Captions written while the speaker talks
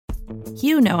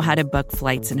You know how to book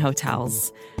flights and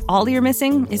hotels. All you're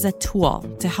missing is a tool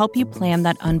to help you plan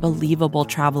that unbelievable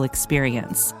travel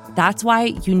experience. That's why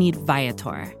you need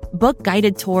Viator. Book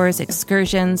guided tours,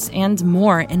 excursions, and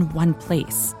more in one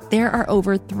place. There are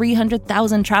over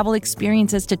 300,000 travel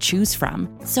experiences to choose from,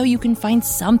 so you can find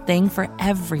something for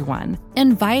everyone.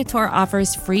 And Viator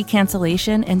offers free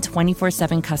cancellation and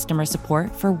 24/7 customer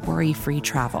support for worry-free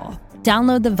travel.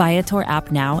 Download the Viator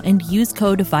app now and use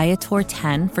code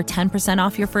Viator10 for 10%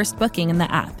 off your first booking in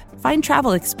the app. Find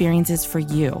travel experiences for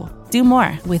you. Do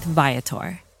more with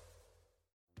Viator.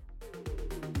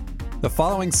 The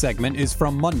following segment is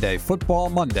from Monday,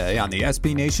 Football Monday on the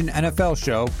SB Nation NFL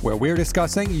Show, where we're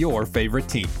discussing your favorite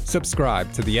team.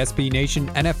 Subscribe to the SB Nation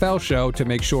NFL Show to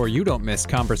make sure you don't miss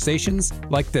conversations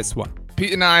like this one.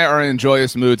 Pete and I are in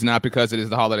joyous moods, not because it is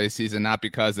the holiday season, not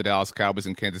because the Dallas Cowboys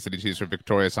and Kansas City Chiefs were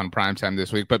victorious on primetime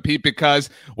this week, but Pete,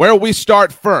 because where we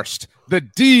start first, the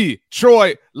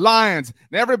Detroit Lions.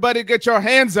 And everybody get your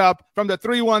hands up from the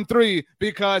 313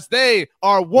 because they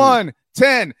are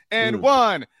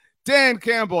 1-10-1. Dan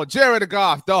Campbell, Jared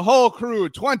Goff, the whole crew,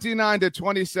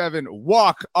 29-27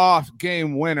 walk-off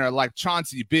game winner like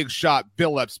Chauncey Big Shot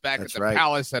Billups back at the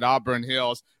Palace at Auburn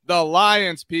Hills. The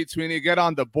Lions, Pete Sweeney, get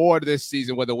on the board this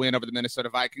season with a win over the Minnesota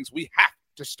Vikings. We have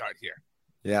to start here.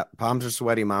 Yeah, palms are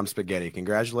sweaty, mom spaghetti.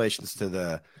 Congratulations to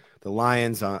the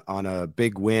Lions on a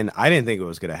big win. I didn't think it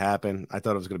was going to happen. I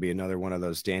thought it was going to be another one of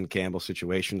those Dan Campbell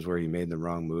situations where he made the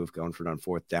wrong move going for it on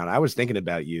fourth down. I was thinking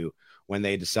about you when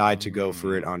they decide to go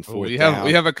for it on fourth down.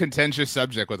 We have a contentious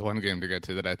subject with one game to get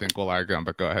to that I think we'll argue on,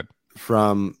 but go ahead.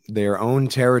 From their own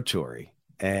territory.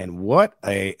 And what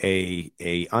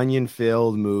a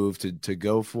onion-filled move to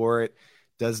go for it.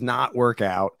 Does not work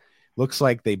out. Looks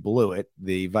like they blew it.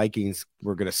 The Vikings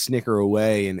were going to snicker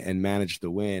away and manage the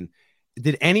win.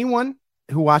 Did anyone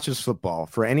who watches football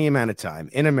for any amount of time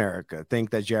in America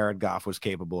think that Jared Goff was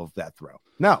capable of that throw?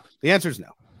 No. The answer is no.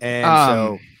 And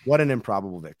so what an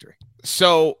improbable victory.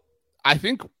 So I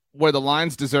think where the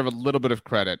Lions deserve a little bit of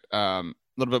credit, a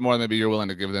little bit more than maybe you're willing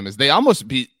to give them, is they almost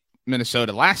beat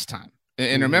Minnesota last time.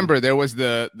 And remember, there was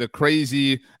the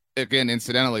crazy, again,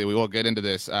 incidentally, we will get into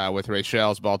this with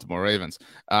Rachel's Baltimore Ravens.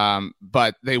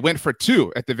 But they went for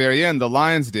two at the very end. The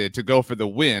Lions did to go for the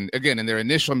win. Again, in their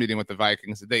initial meeting with the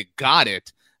Vikings, they got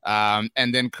it.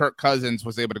 And then Kirk Cousins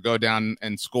was able to go down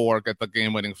and score, get the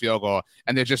game-winning field goal.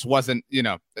 And there just wasn't,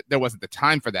 there wasn't the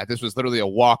time for that. This was literally a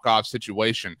walk-off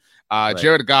situation. Right.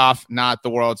 Jared Goff, not the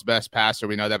world's best passer.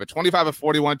 We know that, but 25 of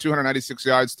 41, 296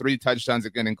 yards, 3 touchdowns,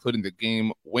 again, including the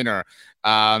game winner.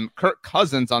 Kirk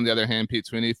Cousins, on the other hand, Pete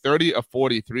Sweeney, 30 of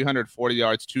 40, 340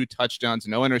 yards, 2 touchdowns,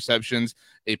 no interceptions,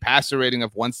 a passer rating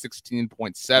of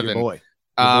 116.7. Your boy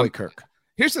Kirk.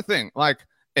 Here's the thing,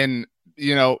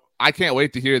 I can't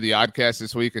wait to hear the Oddcast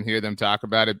this week and hear them talk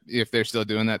about it if they're still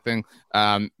doing that thing.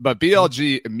 But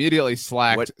BLG immediately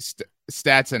slacked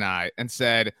Stats and I and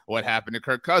said, what happened to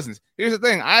Kirk Cousins? Here's the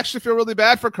thing. I actually feel really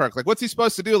bad for Kirk. What's he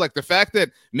supposed to do? The fact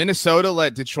that Minnesota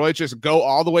let Detroit just go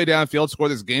all the way downfield, score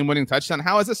this game-winning touchdown.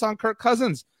 How is this on Kirk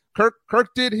Cousins?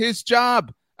 Kirk did his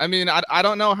job. I mean, I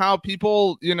don't know how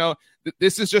people,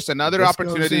 this is just another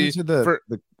opportunity for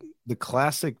the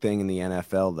classic thing in the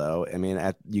NFL, though. I mean,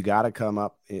 you got to come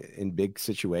up in big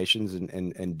situations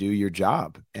and do your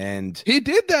job. And he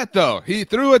did that, though. He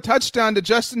threw a touchdown to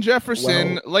Justin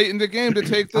Jefferson late in the game to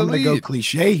take the lead. I'm going to go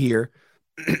cliche here.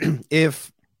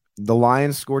 If the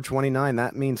Lions score 29,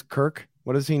 that means Kirk,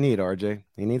 what does he need, RJ?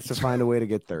 He needs to find a way to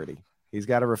get 30. He's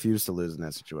got to refuse to lose in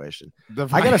that situation.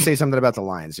 I got to say something about the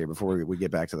Lions here before we get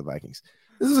back to the Vikings.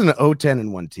 This is an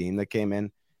 0-10-1 team that came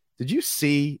in. Did you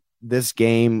see this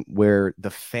game where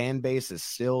the fan base is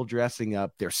still dressing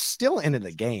up? They're still into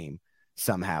the game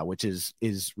somehow, which is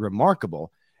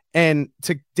remarkable. And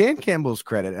to Dan Campbell's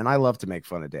credit, and I love to make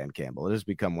fun of Dan Campbell. It has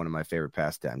become one of my favorite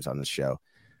pastimes on this show.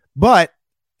 But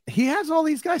he has all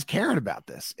these guys caring about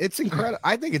this. It's incredible.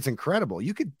 I think it's incredible.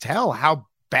 You could tell how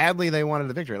badly they wanted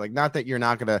the victory. Not that you're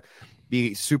not going to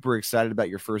be super excited about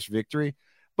your first victory,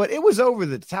 but it was over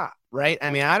the top, right?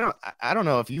 I mean, I don't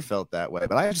know if you felt that way,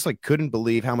 but I just couldn't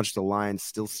believe how much the Lions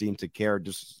still seem to care,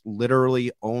 just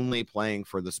literally only playing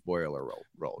for the spoiler role.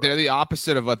 Right? They're the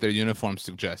opposite of what their uniforms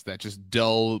suggest, that just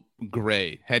dull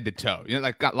gray head to toe.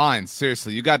 Got Lions,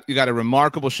 seriously, you got a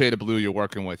remarkable shade of blue you're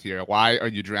working with here. Why are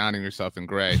you drowning yourself in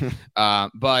gray?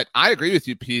 But I agree with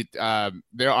you, Pete.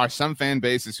 There are some fan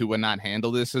bases who would not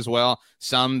handle this as well.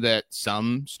 Some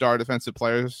star defensive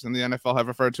players in the NFL have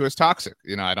referred to as toxic.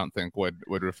 I don't think would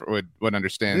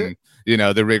understand,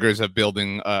 the rigors of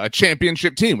building a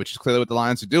championship team, which is clearly what the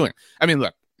Lions are doing. I mean,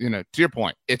 look, to your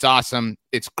point, it's awesome.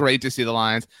 It's great to see the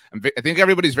Lions. I think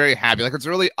everybody's very happy. Like, it's a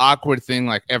really awkward thing.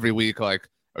 Like, every week, like,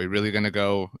 are we really going to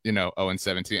go,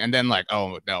 0-17? And then, like,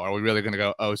 oh no, are we really going to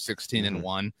go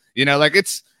 0-16-1? Like,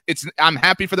 it's I'm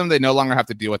happy for them. They no longer have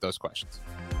to deal with those questions.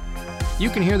 You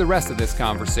can hear the rest of this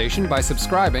conversation by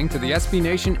subscribing to the SB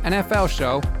Nation NFL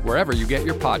show wherever you get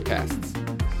your podcasts.